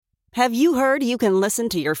Have you heard you can listen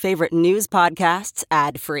to your favorite news podcasts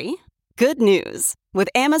ad-free? Good news. With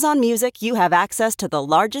Amazon Music, you have access to the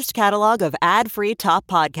largest catalog of ad-free top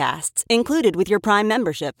podcasts included with your Prime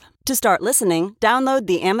membership. To start listening, download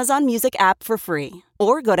the Amazon Music app for free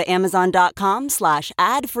or go to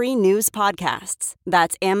amazon.com/ad-free news podcasts.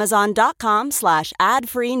 That's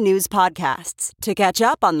amazon.com/ad-free news podcasts to catch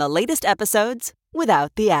up on the latest episodes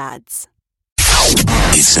without the ads.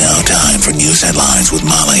 It's now time for news headlines with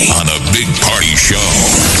Molly on the Big Party Show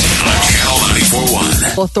on Channel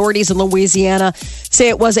 94.1. Authorities in Louisiana say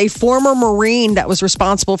it was a former Marine that was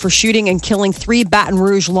responsible for shooting and killing 3 Baton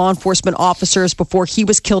Rouge law enforcement officers before he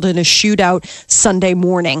was killed in a shootout Sunday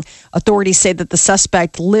morning. Authorities say that the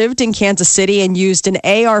suspect lived in Kansas City and used an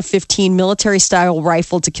AR-15 military-style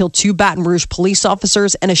rifle to kill 2 Baton Rouge police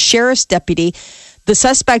officers and a sheriff's deputy. The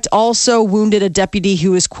suspect also wounded a deputy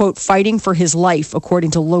who was, quote, fighting for his life,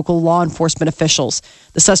 according to local law enforcement officials.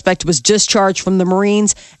 The suspect was discharged from the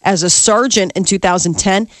Marines as a sergeant in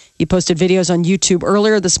 2010. He posted videos on YouTube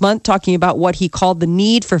earlier this month talking about what he called the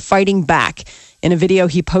need for fighting back. In a video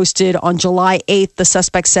he posted on July 8th, the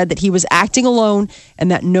suspect said that he was acting alone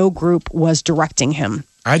and that no group was directing him.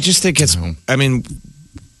 I just think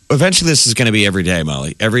eventually this is going to be every day,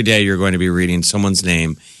 Molly. Every day you're going to be reading someone's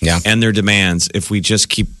name and their demands if we just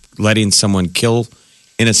keep letting someone kill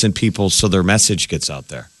innocent people so their message gets out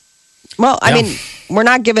there. Well, I mean, we're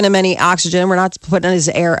not giving him any oxygen. We're not putting his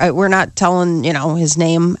air. We're not telling, his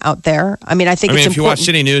name out there. I mean, it's important. If you watched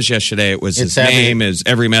any news yesterday, it was his name, his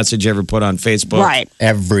every message ever put on Facebook. Right.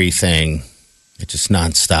 Everything. It's just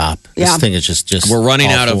nonstop. Yeah. This thing is just We're running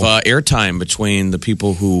awful. out of airtime between the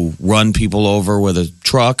people who run people over with a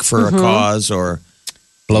truck for a cause or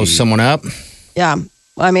blow someone up. Yeah.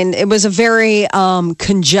 I mean, it was a very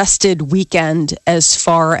congested weekend as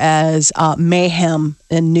far as mayhem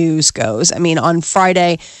and news goes. I mean, on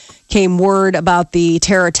Friday came word about the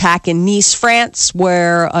terror attack in Nice, France,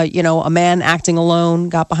 where, a man acting alone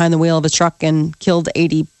got behind the wheel of a truck and killed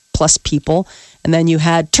 80 plus people. And then you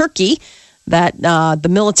had Turkey, that the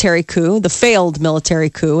military coup, the failed military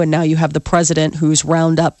coup, and now you have the president who's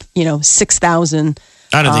round up, 6,000.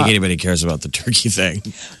 I don't think anybody cares about the turkey thing.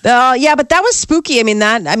 Yeah, but that was spooky. I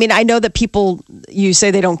know that you say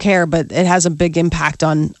they don't care, but it has a big impact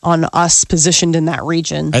on us positioned in that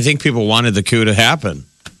region. I think people wanted the coup to happen.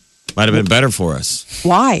 Might have been better for us.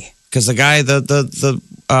 Why? Because the guy, the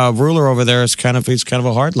ruler over there is kind of a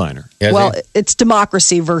hardliner. Well, it's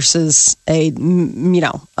democracy versus a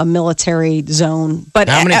military zone. But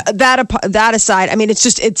that aside,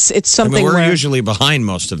 it's something. We're usually behind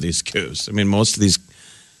most of these coups. Most of these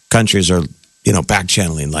countries are, back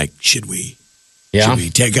channeling. Like, should we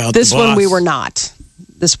take out this the boss? one? We were not.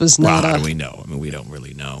 This was not. How do we know? We don't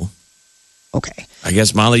really know. Okay. I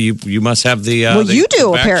guess, Molly, you must have the. You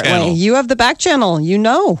do, apparently. Channel. You have the back channel.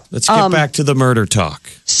 Let's get back to the murder talk.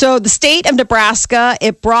 So the state of Nebraska,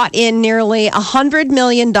 it brought in nearly $100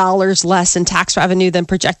 million less in tax revenue than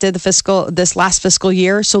projected this last fiscal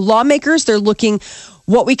year. So lawmakers, they're looking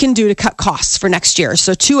what we can do to cut costs for next year.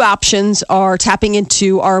 So 2 options are tapping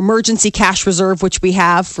into our emergency cash reserve, which we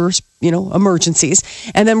have for, emergencies,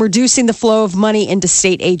 and then reducing the flow of money into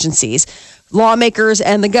state agencies. Lawmakers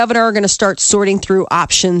and the governor are going to start sorting through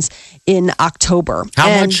options in October.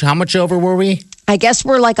 How much over were we? I guess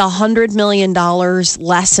we're like $100 million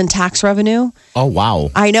less in tax revenue. Oh,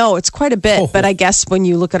 wow. I know, it's quite a bit, but I guess when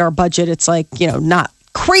you look at our budget, it's like, not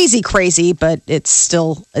crazy, but it's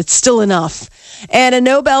still enough. And a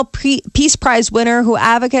Nobel Peace Prize winner who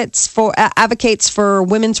advocates for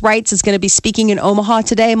women's rights is going to be speaking in Omaha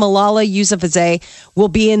today. Malala Yousafzai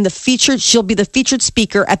she'll be the featured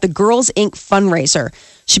speaker at the Girls Inc. fundraiser.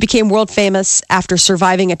 She became world famous after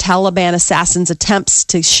surviving a Taliban assassin's attempts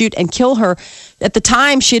to shoot and kill her. At the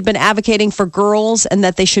time, she had been advocating for girls and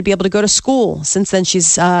that they should be able to go to school. Since then,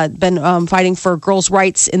 she's been fighting for girls'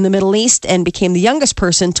 rights in the Middle East and became the youngest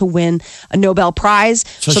person to win a Nobel Prize.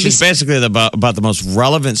 So she's basically about the most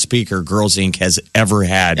relevant speaker Girls Inc. has ever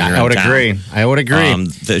had. I would agree.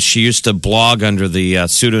 She used to blog under the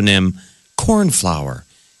pseudonym Cornflower,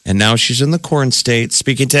 and now she's in the corn state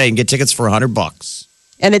speaking today. You can get tickets for $100.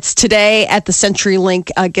 And it's today at the CenturyLink.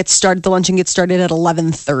 The luncheon gets started at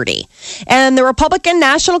 11:30. And the Republican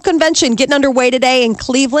National Convention getting underway today in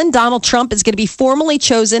Cleveland. Donald Trump is going to be formally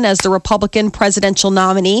chosen as the Republican presidential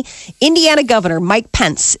nominee. Indiana Governor Mike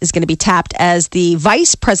Pence is going to be tapped as the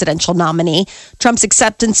vice presidential nominee. Trump's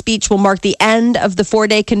acceptance speech will mark the end of the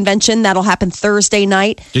 4-day convention. That'll happen Thursday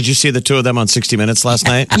night. Did you see the two of them on 60 Minutes last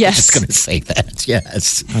night? Yes. I was going to say that.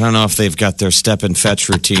 Yes. I don't know if they've got their step and fetch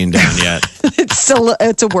routine down yet.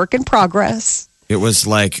 It's a work in progress. It was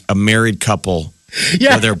like a married couple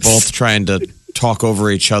Yeah. Where they're both trying to talk over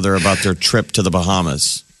each other about their trip to the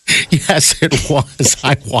Bahamas. Yes, it was.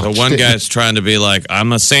 I watched The one it. guy's trying to be like,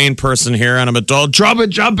 I'm a sane person here and I'm an adult.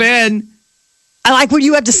 Jump in. I like what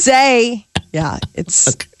you have to say. Yeah,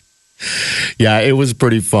 it's Yeah, it was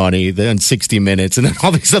pretty funny. Then 60 Minutes, and then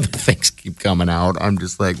all these other things keep coming out. I'm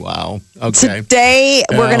just like, wow. Okay. today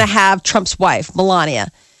we're Yeah. going to have Trump's wife, Melania.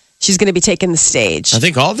 She's going to be taking the stage. I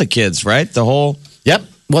think all the kids, right? The whole Yep.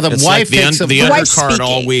 Well, the it's wife like takes the The wife's undercard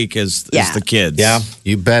all speaking. week is Yeah. the kids. Yeah,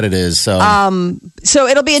 you bet it is. So, So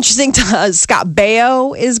it'll be interesting. Scott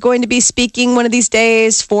Baio is going to be speaking one of these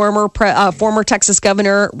days. Former Texas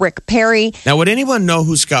Governor Rick Perry. Now, would anyone know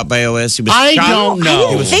who Scott Baio is? He was I don't know.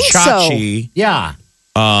 I He was think so. Chachi yeah.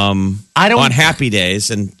 I don't on Happy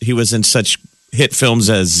Days, and he was in such hit films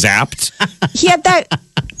as Zapped. He had that.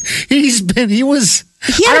 He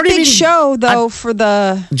He had a big show though for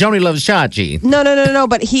the. Joni Loves Chachi. No.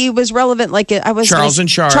 But he was relevant. Like I was Charles in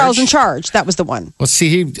Charge. Charles in Charge. That was the one. Well,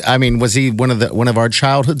 see, was he one of our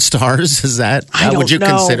childhood stars? Is that I don't would you know.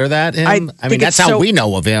 consider that him? I I mean, think that's it's how so- we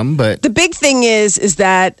know of him. But The big thing is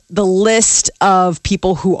that the list of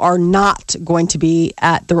people who are not going to be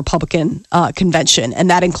at the Republican convention, and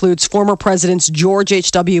that includes former presidents George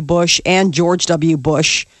H.W. Bush and George W.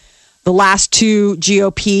 Bush. The last two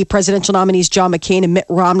GOP presidential nominees, John McCain and Mitt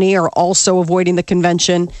Romney, are also avoiding the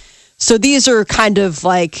convention. So these are kind of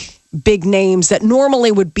like big names that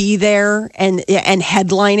normally would be there and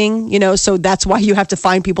headlining, so that's why you have to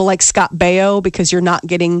find people like Scott Baio, because you're not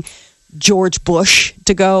getting George Bush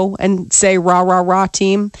to go and say rah, rah, rah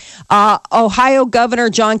team. Ohio Governor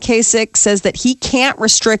John Kasich says that he can't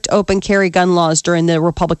restrict open carry gun laws during the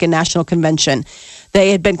Republican National Convention.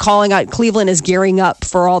 They had been calling out Cleveland as gearing up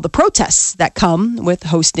for all the protests that come with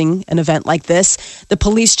hosting an event like this. The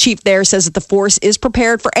police chief there says that the force is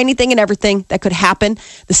prepared for anything and everything that could happen.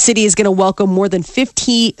 The city is going to welcome more than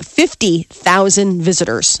 50,000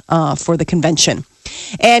 visitors for the convention.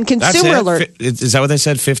 And Consumer Alert. Is that what they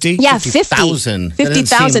said? 50? Yeah, 50,000.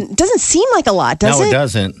 50,000. Doesn't seem like a lot, does no, it? it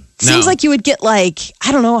doesn't. Seems No. like you would get like,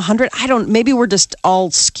 I don't know, 100. Maybe we're just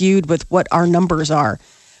all skewed with what our numbers are.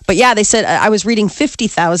 But yeah, they said, I was reading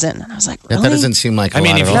 50,000. And I was like, really? That doesn't seem like. I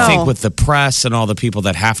mean, if you all. think with the press and all the people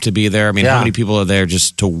that have to be there, I mean, Yeah. how many people are there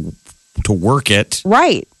just to work it?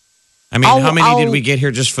 Right. I mean, how many I'll- did we get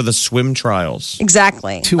here just for the swim trials?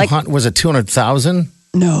 Exactly. Like, 200 was it 200,000?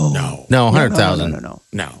 no. No, 100,000.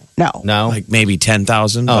 No. No. Like maybe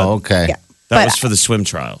 10,000. Oh, okay. Yeah. That But- was for the swim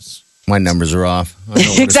trials. My numbers are off. I don't know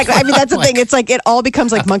what it's Exactly. I mean, that's the thing. It's like it all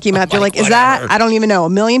becomes like monkey math. You're like, is that? I don't even know.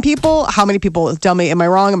 1 million people? How many people? Tell me, am I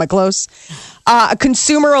wrong? Am I close? A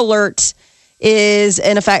Consumer Alert is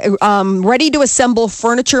in effect ready to assemble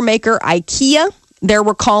furniture maker IKEA. They're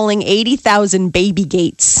recalling 80,000 baby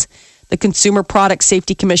gates. The Consumer Product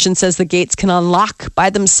Safety Commission says the gates can unlock by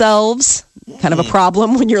themselves. Kind of a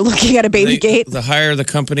problem when you're looking at a baby gate. The hire the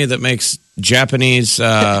company that makes Japanese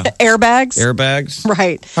Airbags. airbags.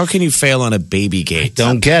 Right. How can you fail on a baby gate?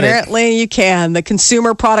 Don't get it. Apparently, you can. The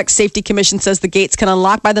Consumer Product Safety Commission says the gates can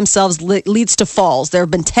unlock by themselves, leads to falls. There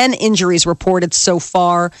have been 10 injuries reported so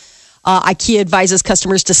far. IKEA advises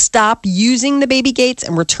customers to stop using the baby gates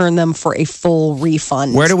and return them for a full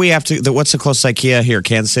refund. Where do we have to? What's the closest IKEA here?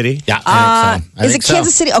 Kansas City? Yeah, I think so. I Is think it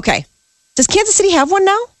Kansas City? Okay. Does Kansas City have one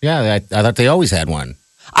now? Yeah, I thought they always had one.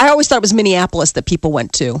 I always thought it was Minneapolis that people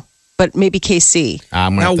went to, but maybe KC.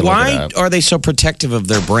 I'm gonna Now, have to look it why up. are they so protective of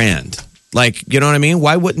their brand? Like, you know what I mean?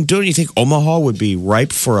 Why wouldn't? Don't you think Omaha would be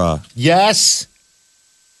ripe for a? Yes.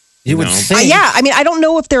 You would No. think. Yeah, I mean, I don't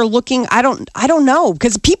know if they're looking. I don't know,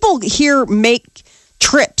 because people here make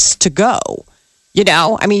trips to go.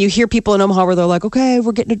 I mean, you hear people in Omaha where they're like, okay,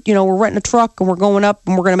 we're getting, we're renting a truck and we're going up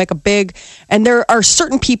and we're going to make a big. And there are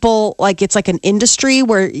certain people, like it's like an industry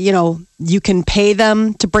where you can pay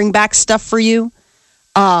them to bring back stuff for you.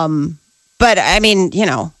 But I mean,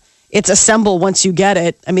 it's assemble once you get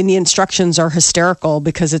it. I mean, the instructions are hysterical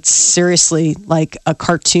because it's seriously like a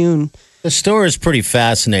cartoon. The store is pretty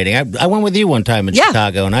fascinating. I went with you one time in Yeah.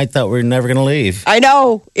 Chicago, and I thought we were never going to leave. I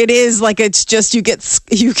know it is like it's just you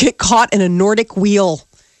get caught in a Nordic wheel,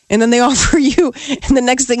 and then they offer you, and the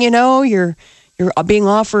next thing you know, you're being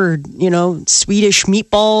offered Swedish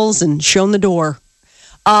meatballs and shown the door.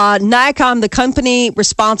 Nycom, the company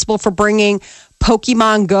responsible for bringing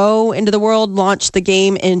Pokemon Go into the world, launched the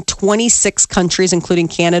game in 26 countries, including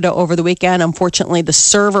Canada, over the weekend. Unfortunately, the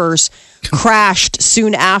servers crashed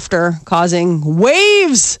soon after, causing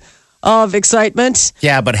waves of excitement.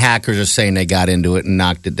 Yeah, but hackers are saying they got into it and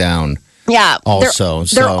knocked it down. Yeah. Also,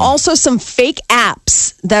 there are so- also some fake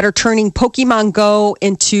apps that are turning Pokemon Go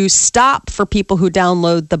into stop for people who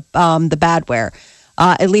download the badware.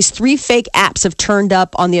 At least 3 fake apps have turned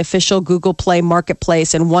up on the official Google Play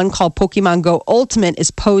marketplace, and one called Pokemon Go Ultimate is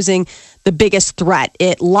posing the biggest threat.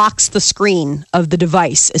 It locks the screen of the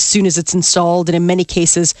device as soon as it's installed, and in many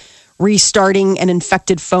cases, restarting an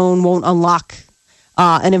infected phone won't unlock.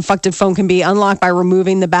 An infected phone can be unlocked by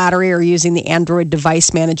removing the battery or using the Android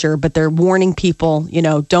device manager, but they're warning people,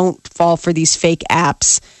 don't fall for these fake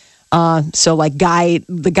apps. So like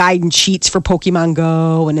the guide and cheats for Pokemon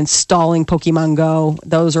Go and installing Pokemon Go,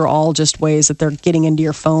 those are all just ways that they're getting into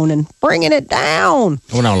your phone and bringing it down.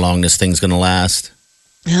 I wonder how long this thing's going to last.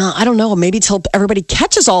 I don't know. Maybe till everybody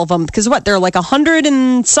catches all of them. Because they're like 100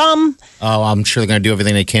 and some. Oh, I'm sure they're going to do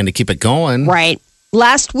everything they can to keep it going. Right.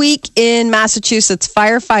 Last week in Massachusetts,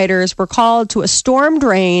 firefighters were called to a storm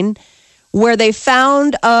drain where they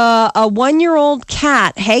found a 1-year-old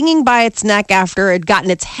cat hanging by its neck after it had gotten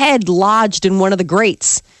its head lodged in one of the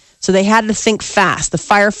grates. So they had to think fast. The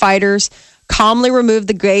firefighters calmly removed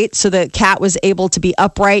the grate so the cat was able to be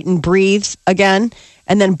upright and breathe again,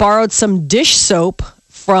 and then borrowed some dish soap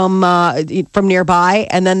from nearby,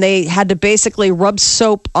 and then they had to basically rub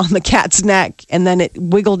soap on the cat's neck, and then it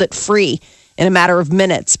wiggled it free in a matter of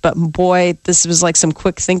minutes. But boy, this was like some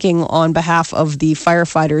quick thinking on behalf of the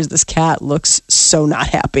firefighters. This cat looks so not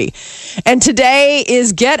happy. And today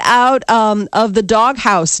is Get Out of the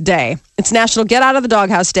Doghouse Day. It's National Get Out of the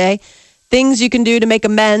Doghouse Day. Things you can do to make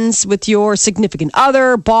amends with your significant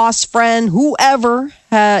other, boss, friend, whoever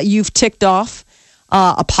you've ticked off.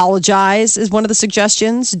 Apologize is one of the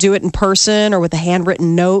suggestions. Do it in person or with a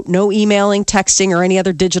handwritten note. No emailing, texting, or any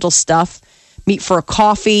other digital stuff. Meet for a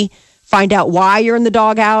coffee. Find out why you're in the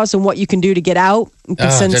doghouse and what you can do to get out. You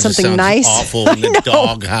can send something nice. Awful in the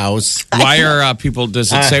doghouse. Why are people?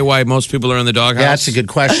 Does it say why most people are in the doghouse? Yeah, that's a good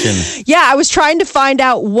question. Yeah, I was trying to find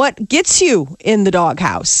out what gets you in the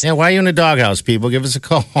doghouse. Yeah, why are you in the doghouse, people? Give us a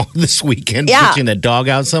call this weekend. Yeah. Put you in the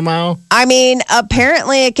doghouse somehow. I mean,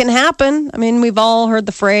 apparently it can happen. I mean, we've all heard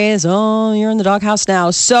the phrase, "Oh, you're in the doghouse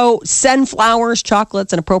now." So send flowers,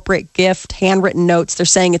 chocolates, an appropriate gift, handwritten notes. They're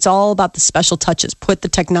saying it's all about the special touches. Put the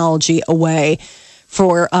technology away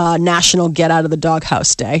for National Get Out of the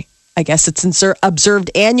Doghouse Day. I guess it's observed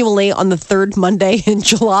annually on the third Monday in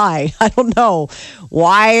July. I don't know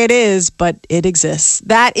why it is, but it exists.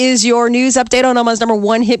 That is your news update on Omaha's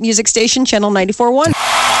 #1 hit music station, Channel 94.1. Nick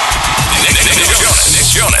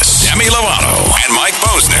Jonas, Demi Lovato, and Mike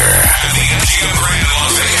Posner. The MGM Grand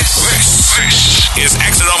Las Vegas. This is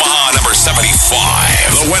Exit Omaha number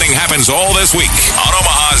 75. The wedding happens all this week on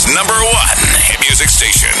Omaha's #1 hit music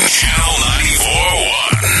station, Channel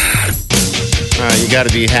 94.1. You got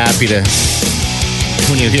to be happy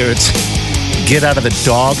when you hear it's Get Out of the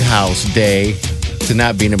Doghouse Day to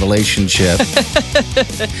not be in a relationship.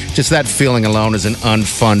 Just that feeling alone is an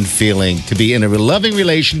unfun feeling. To be in a loving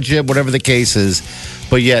relationship, whatever the case is,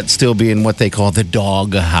 but yet still be in what they call the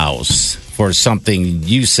doghouse for something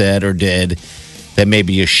you said or did that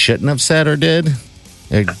maybe you shouldn't have said or did.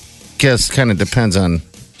 I guess kind of depends on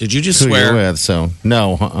Did you just who swear? you're with. So,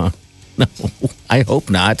 no, no, I hope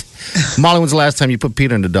not. Molly, when's the last time you put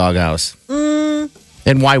Peter in the doghouse?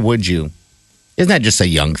 And why would you? Isn't that just a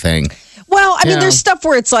young thing? Well, I mean, there's stuff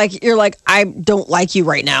where it's like, you're like, I don't like you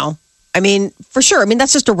right now. I mean, for sure. I mean,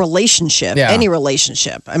 that's just a relationship, any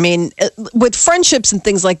relationship. I mean, with friendships and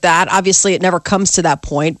things like that, obviously it never comes to that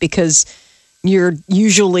point because you're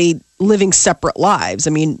usually living separate lives. I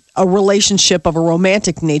mean, a relationship of a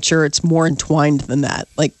romantic nature, it's more entwined than that.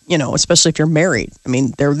 Like, especially if you're married. I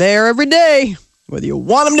mean, they're there every day, whether you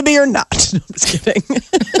want them to be or not. No, I'm just kidding.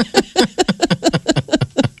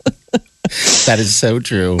 That is so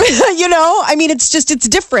true. I mean, it's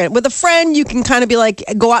different. With a friend, you can kind of be like,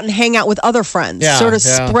 go out and hang out with other friends,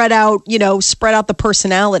 spread out the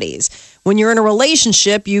personalities. When you're in a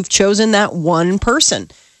relationship, you've chosen that one person.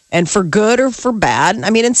 And for good or for bad, I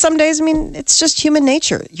mean, and some days, it's just human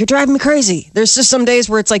nature. You're driving me crazy. There's just some days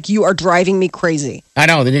where it's like, you are driving me crazy. I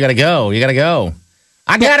know. Then you got to go. I got to go.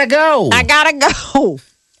 I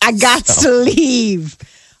got to leave.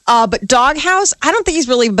 But doghouse, I don't think he's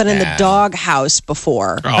really been in the doghouse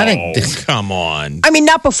before. Oh, come on. I mean,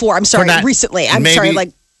 not before. I'm sorry. Recently.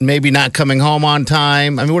 Maybe not coming home on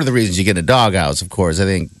time. I mean, what are the reasons you get in a doghouse, of course?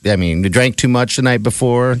 You drank too much the night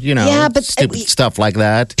before, Yeah, but stupid stuff like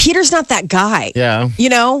that. Peter's not that guy. Yeah.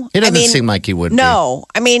 It doesn't seem like he would No.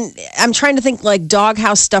 I mean, I'm trying to think like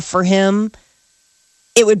doghouse stuff for him.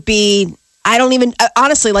 It would be, I don't even,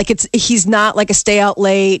 honestly, like he's not like a stay out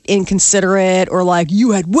late, inconsiderate, or like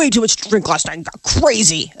you had way too much to drink last night and got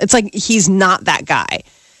crazy. It's like he's not that guy.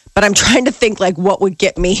 But I'm trying to think like what would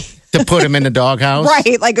get me to put him in the doghouse.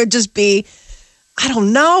 Right. Like it would just be, I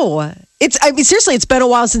don't know. seriously, it's been a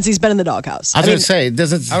while since he's been in the doghouse. I was going to say,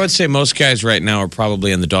 doesn't. I would say most guys right now are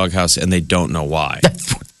probably in the doghouse and they don't know why.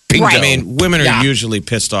 Bingo. I mean, women are usually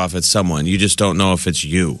pissed off at someone. You just don't know if it's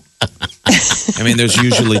you. I mean, there's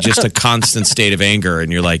usually just a constant state of anger,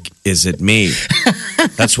 and you're like, is it me?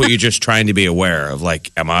 That's what you're just trying to be aware of.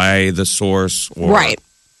 Like, am I the source? Or... Right.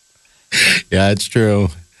 Yeah, it's true.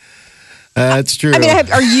 That's true. I mean,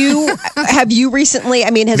 have you recently?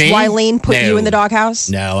 I mean, has Me? Wileen put No. you in the doghouse?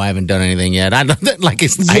 No, I haven't done anything yet. I don't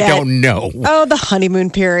know. Oh, the honeymoon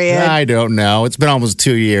period. I don't know. It's been almost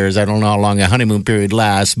 2 years. I don't know how long a honeymoon period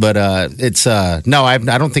lasts, but it's no. I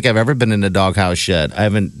don't think I've ever been in a doghouse yet. I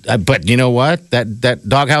haven't. But you know what? That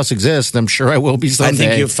doghouse exists. I'm sure I will be someday. I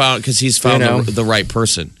think you found because he's found the right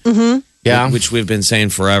person. Mm-hmm. Yeah, which we've been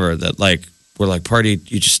saying forever. That like we're like party.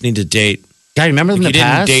 You just need to date. Yeah, I remember them in the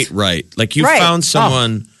past. You didn't date right. Like you found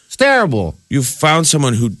someone. Oh, it's terrible. You found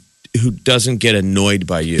someone who doesn't get annoyed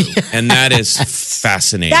by you, and that is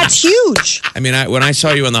fascinating. That's huge. I mean, when I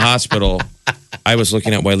saw you in the hospital, I was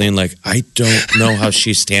looking at Wileen like, I don't know how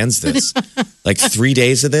she stands this. Like 3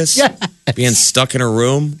 days of this, being stuck in her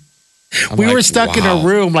room. We were stuck in a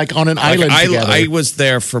room, like on an island together. I was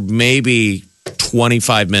there for maybe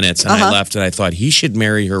 25 minutes, and I left, and I thought he should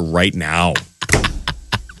marry her right now.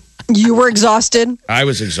 You were exhausted? I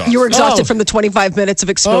was exhausted. You were exhausted from the 25 minutes of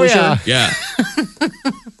exposure? Oh, yeah.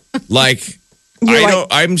 Like,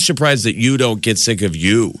 I'm surprised that you don't get sick of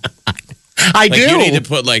you. I do. You need to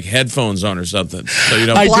put like headphones on or something so you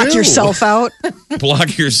don't block yourself out.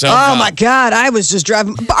 Block yourself out. Oh my God, I was just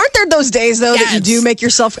driving. But aren't there those days though that you do make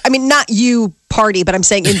yourself? I mean, not you party, but I'm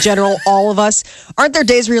saying in general, all of us. Aren't there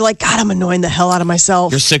days where you're like, God, I'm annoying the hell out of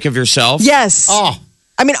myself? You're sick of yourself? Yes. Oh.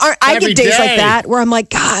 I mean, I get days day. like that where I'm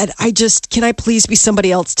like, God, can I please be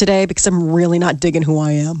somebody else today because I'm really not digging who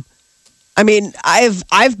I am. I mean,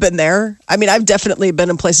 I've been there. I mean, I've definitely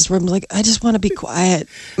been in places where I'm like, I just want to be quiet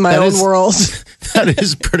in my own world. That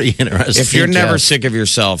is pretty interesting. If you're never sick of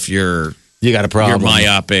yourself, you got a problem. You're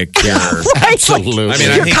myopic. Right? Absolutely. Like,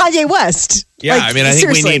 you're Kanye West. Yeah, like, I mean, I think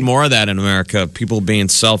seriously. we need more of that in America. People being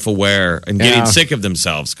self-aware and getting sick of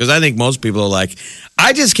themselves. Because I think most people are like,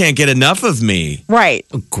 I just can't get enough of me. Right.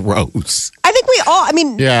 Gross. I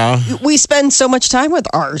think we spend so much time with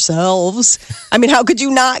ourselves. I mean, how could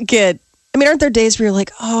you not get... I mean, aren't there days where you're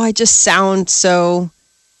like, oh, I just sound so...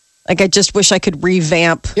 Like, I just wish I could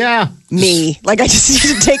revamp me. Like, I just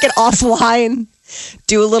need to take it offline,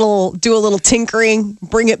 do a little tinkering,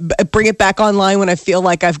 bring it back online when I feel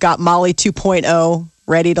like I've got Molly 2.0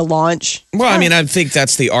 ready to launch. Well, I mean, I think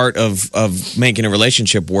that's the art of making a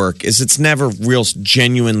relationship work. Is it's never real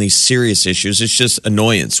genuinely serious issues. It's just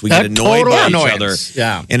annoyance. We get annoyed by each other.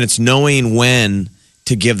 Yeah. And it's knowing when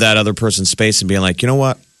to give that other person space and being like, you know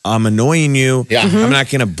what? I'm annoying you. Yeah. I'm not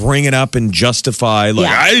going to bring it up and justify, like,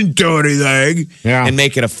 I didn't do anything, and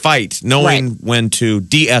make it a fight, knowing when to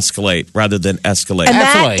de-escalate rather than escalate. And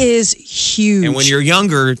that is huge. And when you're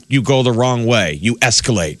younger, you go the wrong way. You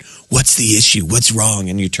escalate. What's the issue? What's wrong?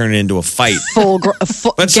 And you turn it into a fight.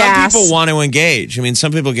 But some people want to engage. I mean,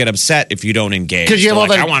 some people get upset if you don't engage. Because you're like,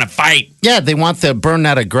 I want to fight. Yeah, they want to burn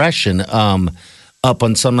that aggression up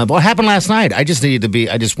on some level. What happened last night? I just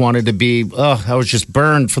wanted to be, I was just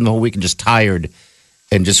burned from the whole week and just tired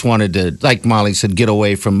and just wanted to, like Molly said, get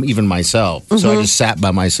away from even myself. Mm-hmm. So I just sat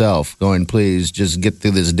by myself going, please just get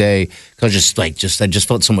through this day. Because I just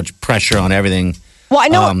felt so much pressure on everything. Well, I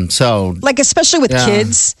know, like, especially with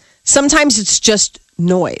kids, sometimes it's just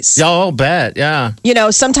noise. Oh, I'll bet. Yeah. You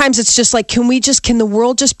know, sometimes it's just like, can the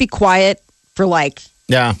world just be quiet for like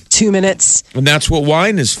 2 minutes? And that's what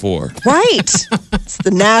wine is for. Right. It's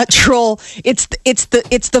the natural, it's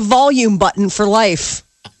the volume button for life.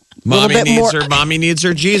 Mommy needs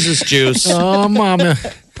her Jesus juice. Oh, mama.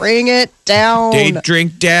 Bring it down. Day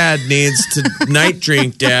drink dad needs to night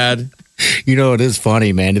drink dad. You know, it is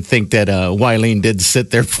funny, man, to think that Wileen did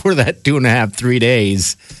sit there for that 2.5, 3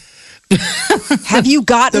 days. Have you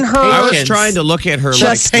gotten her? I was trying to look at her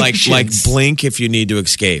like blink if you need to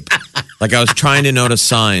escape. Like I was trying to notice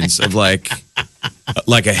signs of like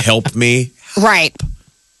a help me. Right.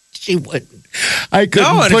 She wouldn't. I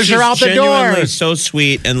couldn't push her out the door. So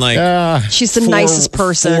sweet and like she's the nicest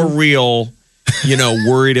person. For real,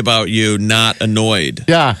 worried about you, not annoyed.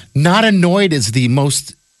 Yeah, not annoyed is the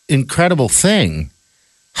most incredible thing.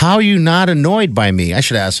 How are you not annoyed by me? I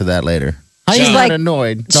should ask her that later. How are you not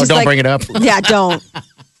annoyed? No, don't bring it up. Yeah, don't.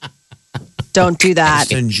 Don't do that.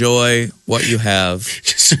 Just enjoy what you have.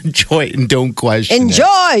 Just enjoy it and don't question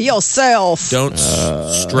Enjoy yourself. Don't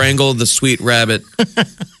strangle the sweet rabbit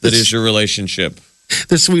that is your relationship.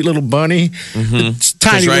 The sweet little bunny. Mm-hmm.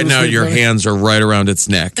 Because right now your hands are right around its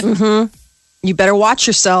neck. Mm-hmm. You better watch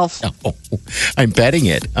yourself. Oh, I'm betting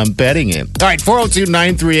it. All right,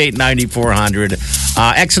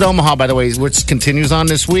 402-938-9400. Exit Omaha, by the way, which continues on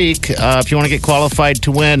this week. If you want to get qualified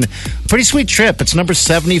to win, pretty sweet trip. It's number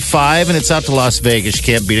 75, and it's out to Las Vegas. You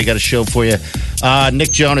can't beat it. Got a show for you.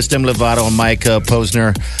 Nick Jonas, Demi Lovato, and Mike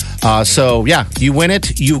Posner. So, yeah, you win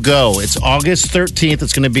it, you go. It's August 13th.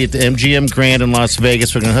 It's going to be at the MGM Grand in Las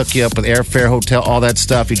Vegas. We're going to hook you up with airfare, hotel, all that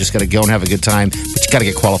stuff. You just got to go and have a good time. But you got to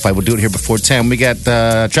get qualified. We'll do it here before 10. We got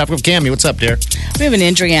traffic with Cammy. What's up, dear? We have an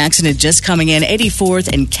injury accident just coming in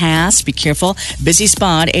 84th and Cass. Be careful. Busy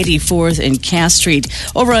spot, 84th and Cass Street.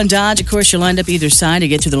 Over on Dodge, of course, you're lined up either side to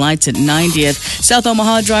get to the lights at 90th. South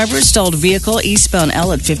Omaha driver, stalled vehicle, eastbound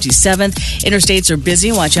L at 57th. Interstates are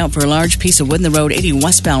busy. Watch out for a large piece of wood in the road, 80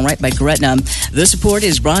 westbound right by Gretna. This report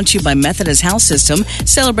is brought to you by Methodist House System,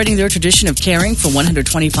 celebrating their tradition of caring for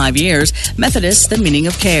 125 years. Methodist, the meaning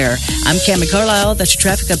of care. I'm Cammy Carlisle. That's your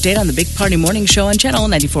traffic update on the Big Party Morning Show on Channel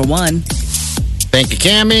 94.1. Thank you,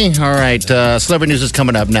 Cammy. All right, celebrity news is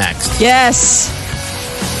coming up next. Yes.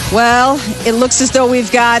 Well, it looks as though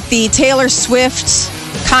we've got the Taylor Swift,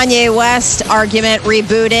 Kanye West argument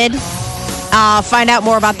rebooted. Find out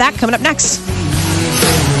more about that coming up next.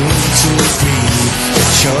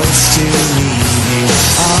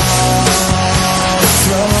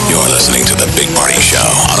 You're listening to The Big Party Show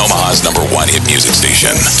on Omaha's #1 hit music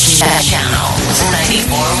station. Channel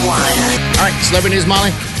 94.1. All right, celebrity news,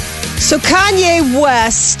 Molly. So Kanye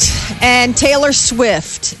West and Taylor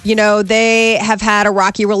Swift, they have had a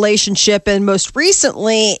rocky relationship, and most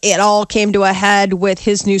recently it all came to a head with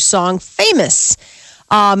his new song, Famous,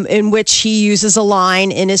 in which he uses a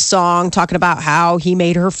line in his song talking about how he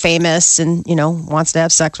made her famous and, wants to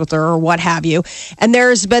have sex with her or what have you. And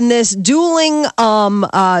there's been this dueling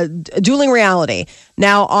reality.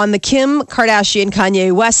 Now, on the Kim Kardashian,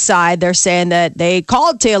 Kanye West side, they're saying that they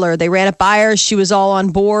called Taylor. They ran it by her. She was all on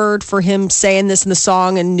board for him saying this in the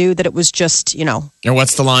song and knew that it was just, And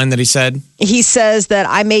what's the line that he said? He says that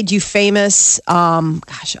I made you famous.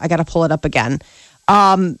 Gosh, I got to pull it up again.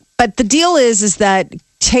 But the deal is that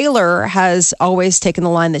Taylor has always taken the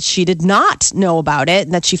line that she did not know about it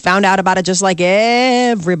and that she found out about it just like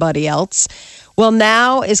everybody else. Well,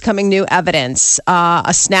 now is coming new evidence, a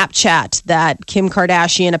Snapchat that Kim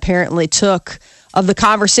Kardashian apparently took of the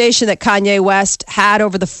conversation that Kanye West had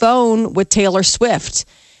over the phone with Taylor Swift.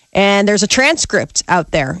 And there's a transcript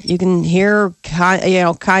out there. You can hear,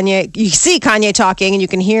 Kanye, you see Kanye talking and you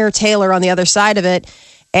can hear Taylor on the other side of it.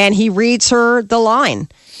 And he reads her the line.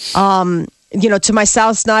 To my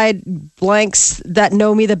South Side blanks that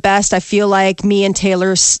know me the best, I feel like me and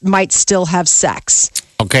Taylor might still have sex.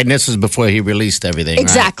 Okay, and this is before he released everything.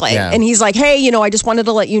 Exactly. Right? Yeah. And he's like, hey, I just wanted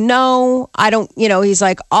to let you know. I don't, he's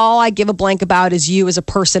like, all I give a blank about is you as a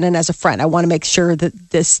person and as a friend. I want to make sure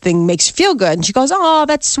that this thing makes you feel good. And she goes, oh,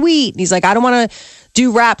 that's sweet. And he's like, I don't want to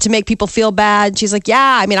do rap to make people feel bad. She's like,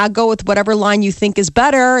 yeah, I'll go with whatever line you think is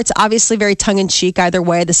better. It's obviously very tongue-in-cheek either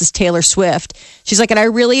way. This is Taylor Swift. She's like, and I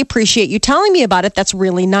really appreciate you telling me about it. That's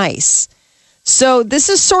really nice. So this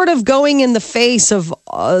is sort of going in the face of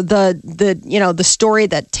the story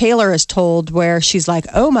that Taylor has told, where she's like,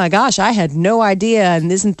 oh my gosh, I had no idea,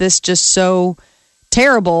 and isn't this just so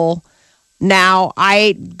terrible? Now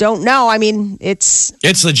I don't know.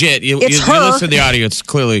 It's legit. You her. listen to the audio. It's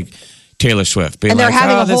clearly Taylor Swift being and they're like,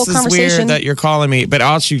 having a whole this is conversation. weird that you're calling me. But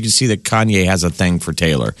also you can see that Kanye has a thing for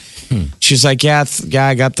Taylor. She's like, yeah,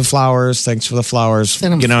 I got the flowers. Thanks for the flowers.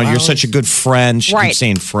 You're such a good friend. She keeps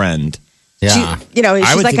saying friend. Yeah. She's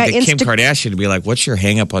I would like, think that Kim Kardashian would be like, what's your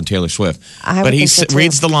hang up on Taylor Swift? But he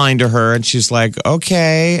reads the line to her and she's like,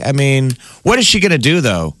 okay. What is she going to do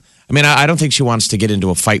though? I don't think she wants to get into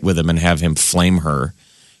a fight with him and have him flame her.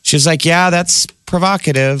 She's like, yeah, that's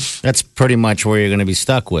provocative. That's pretty much where you're going to be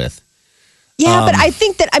stuck with. Yeah, but I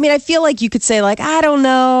think that, I feel like you could say like, I don't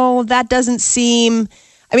know, that doesn't seem,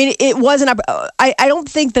 it wasn't, I don't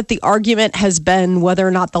think that the argument has been whether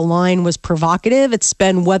or not the line was provocative. It's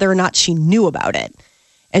been whether or not she knew about it.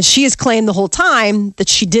 And she has claimed the whole time that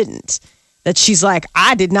she didn't. That she's like,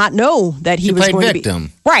 I did not know that he was going victim. To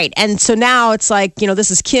be. Right. And so now it's like, this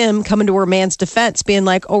is Kim coming to her man's defense, being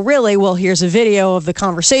like, oh, really? Well, here's a video of the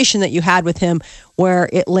conversation that you had with him where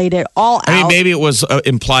it laid it all out. Maybe it was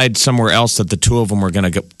implied somewhere else that the two of them were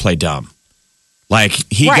going to play dumb. Like,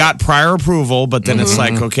 he got prior approval, but then it's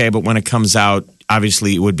like, okay, but when it comes out,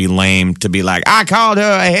 obviously it would be lame to be like, I called her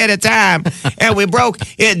ahead of time and we broke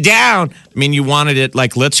it down. You wanted it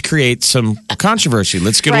like, let's create some controversy.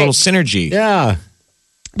 Let's get a little synergy. Yeah.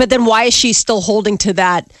 But then why is she still holding to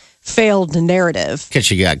that failed narrative? Because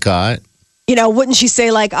she got caught. Wouldn't she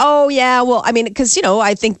say like, oh, yeah, well, because,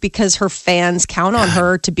 I think because her fans count on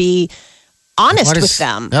her to be honest with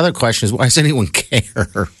them. The other question is, why does anyone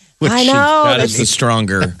care? I know. That is the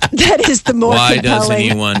stronger. That is the more Why compelling. does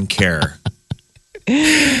anyone care?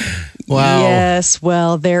 Wow. Yes,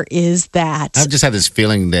 well, there is that. I've just had this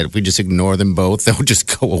feeling that if we just ignore them both, they'll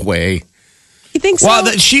just go away. You think so? Well,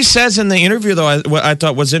 she says in the interview, though, what I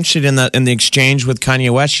thought was interesting in the exchange with Kanye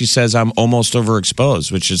West, she says, I'm almost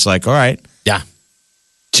overexposed, which is like, all right. Yeah.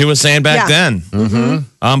 She was saying back then,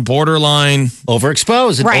 I'm borderline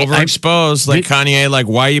Overexposed. Right. overexposed. Like Kanye, like,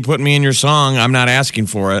 why are you putting me in your song? I'm not asking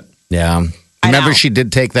for it. Yeah. I Remember, know. she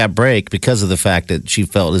did take that break because of the fact that she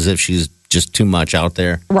felt as if she's just too much out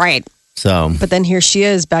there. Right. So, But then here she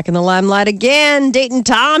is back in the limelight again, dating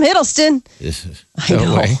Tom Hiddleston. I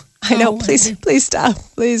know. way. I know. Please stop.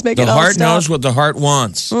 Please make The it all heart stop. knows what the heart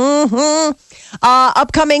wants. Upcoming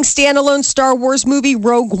standalone Star Wars movie,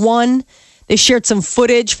 Rogue One. They shared some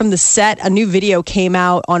footage from the set. A new video came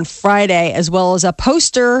out on Friday, as well as a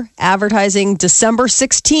poster advertising December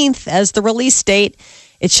 16th as the release date.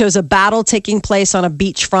 It shows a battle taking place on a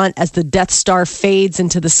beachfront as the Death Star fades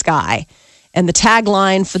into the sky. And the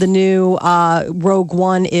tagline for the new Rogue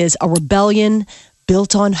One is "A rebellion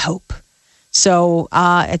built on hope." So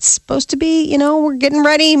it's supposed to be, we're getting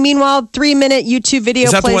ready. Meanwhile, 3-minute YouTube video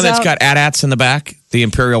Is that plays the one that's out. got AT-ATs in the back? The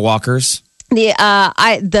Imperial Walkers?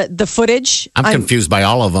 The footage. I'm confused by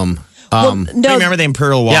all of them. No, Remember the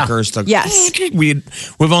Imperial Walkers? Yes. We've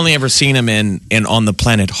only ever seen them in on the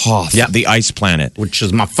planet Hoth, the ice planet. Which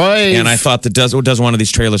is my fave. And I thought that does one of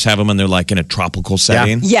these trailers have them and they're like in a tropical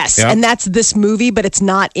setting? Yes, Yeah. and that's this movie, but it's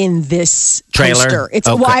not in this Trailer? poster. It's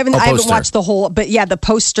Okay. well, I haven't Poster. watched the whole, but yeah, the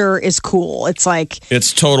poster is cool. It's like,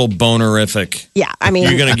 It's total bonerific. yeah, I mean,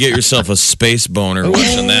 You're going to get yourself a space boner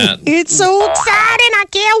watching that. it's so exciting. I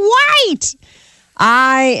can't wait.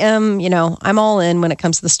 I am, I'm all in when it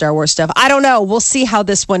comes to the Star Wars stuff. I don't know. We'll see how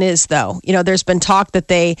this one is, though. There's been talk that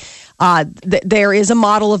there is a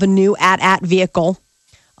model of a new AT-AT vehicle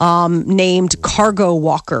named Cargo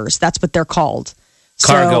Walkers. That's what they're called.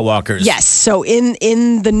 Cargo Walkers. Yes. So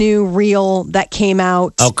in the new reel that came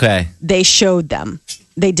out, Okay. they showed them.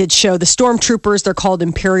 They did show the stormtroopers. They're called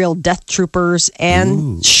Imperial Death Troopers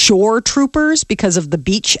and Shore Troopers because of the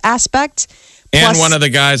beach aspect. And Plus- one of the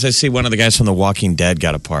guys from The Walking Dead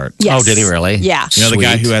got a part. Yes. Oh, did he really? Yeah. You know, the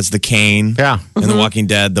guy Sweet. who has the cane Yeah. in The Walking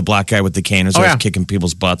Dead, the black guy with the cane who's always yeah. kicking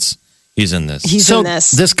people's butts. He's in this. He's So in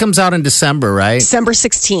this. this comes out in December, right? December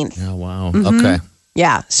 16th. Oh, wow. Okay.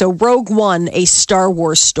 Yeah. So Rogue One, a Star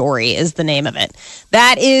Wars story is the name of it.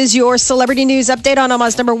 That is your celebrity news update on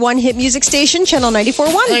Omaha's #1 hit music station, Channel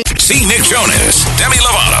 94.1. See Nick Jonas, Demi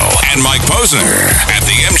Lovato, and Mike Posner at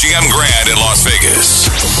the MGM Grand in Las Vegas.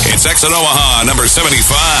 It's Exit Omaha number 75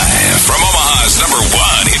 from Omaha's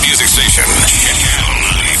 #1 hit music station.